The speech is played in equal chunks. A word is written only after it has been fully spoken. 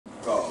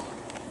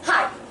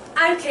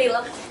I'm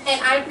Kayla, and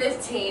I'm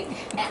 15,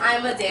 and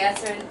I'm a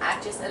dancer and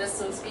actress and a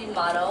swim-speed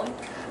model. What?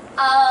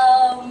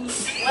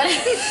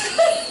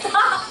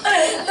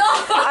 No,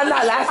 I'm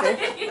not laughing.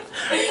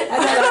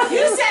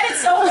 You said it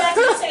so bad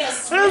you say a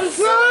swim. I'm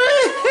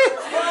sorry.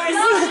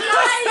 No,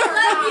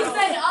 let me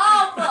say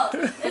all.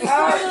 It's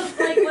part of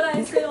like what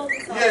I say all the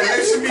time. Yeah, that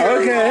should be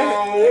Okay.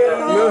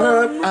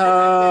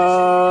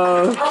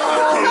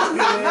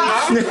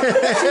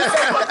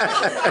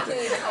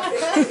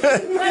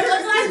 Wait, what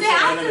do I say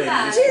after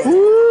that?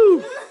 Woo.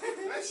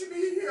 That should be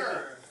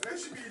here. That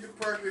should be the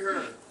part you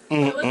heard.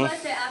 What do I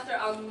say after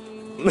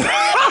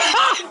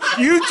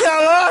You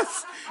tell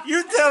us.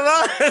 You tell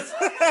us.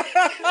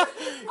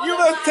 You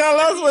must tell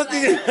us what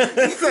you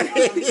say.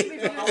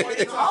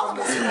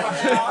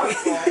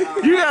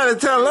 You gotta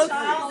tell us.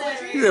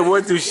 You said,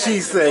 what do she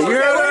say? You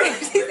heard her?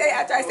 She say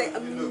after I say.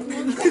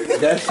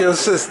 That's your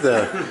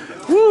sister.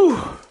 Woo.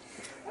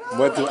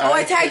 What do Oh,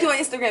 I I? tagged you on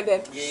Instagram,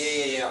 babe.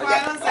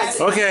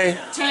 Yeah. Okay.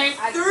 Take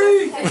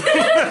 3.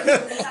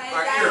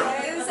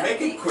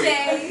 Make it quick.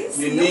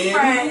 Your New name,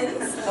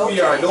 friends. who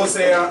you are. Don't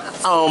say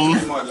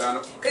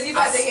Because you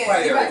about to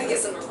get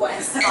some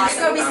requests. It's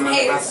gonna be some I'm an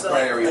haters.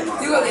 aspiring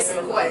model. You gonna get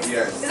some requests.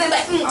 Yes. It's like,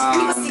 let me see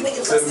what you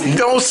look like.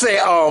 Don't say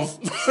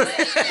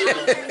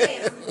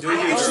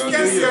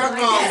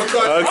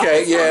Okay,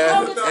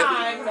 yeah.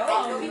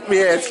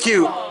 Yeah, it's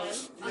cute. Go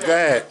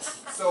ahead.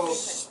 So,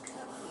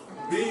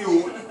 be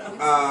you,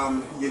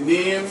 your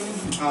name,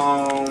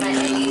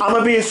 I'm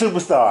gonna be a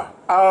superstar.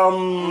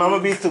 I'm gonna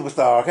be a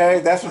superstar, okay?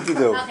 That's what you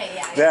do. Okay,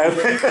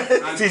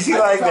 yeah. See, she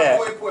like that.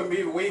 Poem,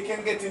 maybe where you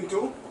can get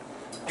into,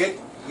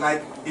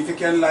 like, if you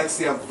can, like,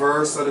 say a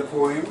verse of the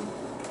poem,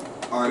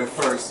 or the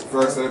first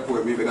verse of the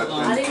poem, maybe that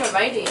I didn't even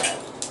write it yet.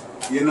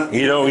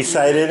 You don't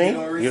recite any?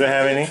 You don't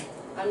have any?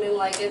 I mean,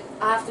 like,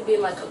 I have to be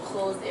in like a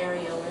closed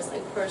area where it's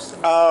like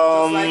personal.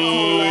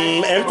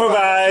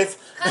 Improvise.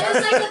 Cause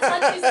it's like a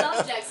touchy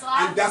subject, so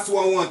And that's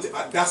what I want.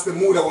 That's the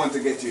mood I want to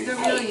get you in. The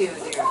real you.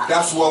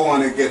 That's what I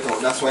want to get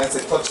on. That's why I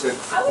said touch the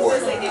poem.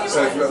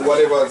 So if you,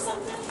 whatever,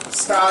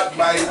 start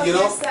by the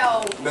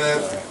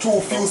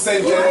few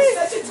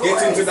sentences,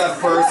 get into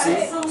that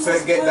person, so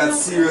get that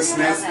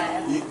seriousness.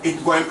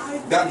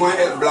 That going to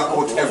help block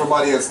out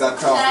everybody else that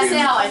talking. Can I say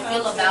how I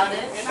feel about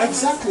it?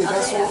 Exactly.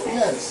 That's what.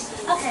 Yes.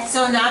 Okay.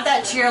 So not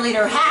that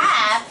cheerleader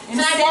hat.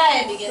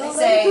 Instead,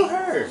 Say,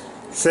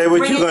 Say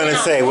what you're gonna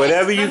say,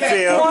 whatever you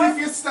feel. Or if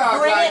you start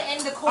bring like, it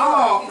in the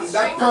core.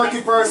 that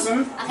perky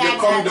person, you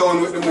come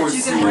down with the more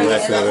You can bring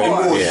it in the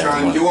core.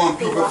 emotion. You want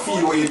people to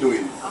feel what you're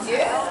doing.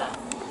 Yeah.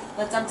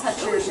 Let them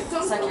touch your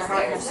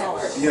heart and your soul.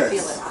 Yes.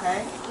 Feel it,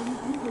 okay?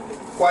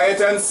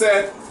 Quiet and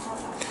set.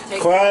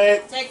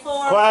 Quiet. Take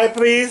 4. Quiet,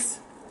 please.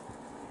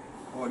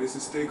 Oh, this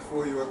is take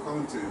 4. You are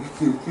counting.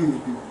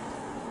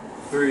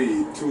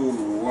 3, 2,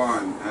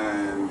 1,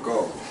 and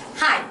go.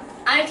 Hi,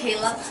 I'm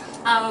Kayla.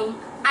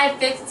 I'm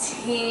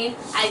 15.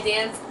 I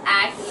dance,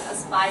 act, and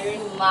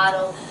aspiring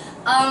model.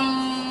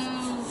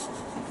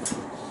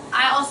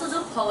 I also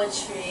do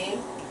poetry.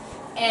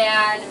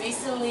 And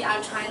recently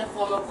I'm trying to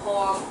form a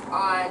poem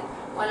on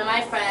one of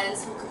my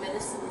friends who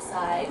committed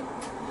suicide.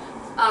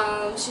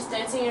 She's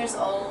 13 years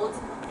old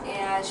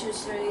and she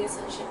was turning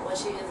into what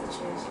she isn't.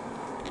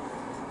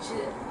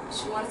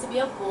 She wanted to be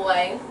a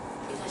boy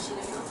because she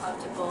didn't feel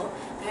comfortable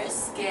in her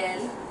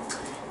skin.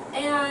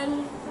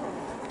 And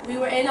we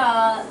were in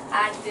a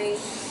acting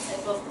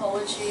type of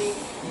poetry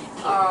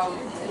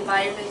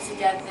environment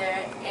together,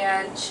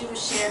 and she would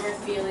share her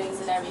feelings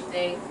and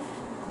everything.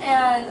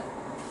 And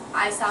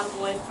I stopped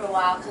going for a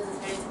while because it's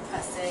very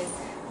depressing.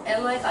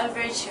 And like, I'm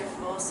very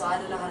cheerful, so I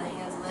don't know how to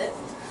handle it.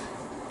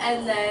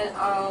 And then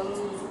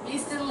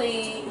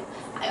recently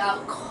I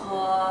got a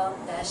call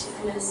that she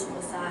committed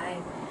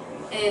suicide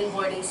in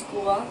boarding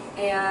school,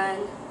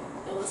 and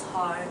it was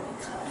hard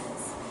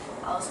because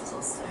I was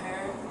close to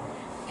her.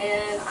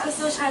 And I'm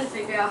still trying to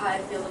figure out how I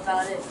feel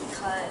about it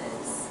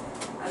because,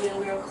 I mean,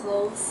 we were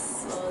close,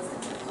 so it was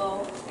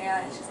difficult,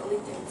 and she's only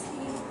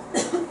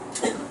 13.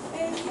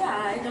 And yeah,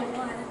 I don't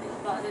know how to think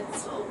about it,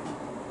 so.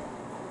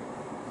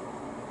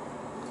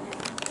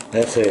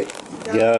 That's it. Yeah.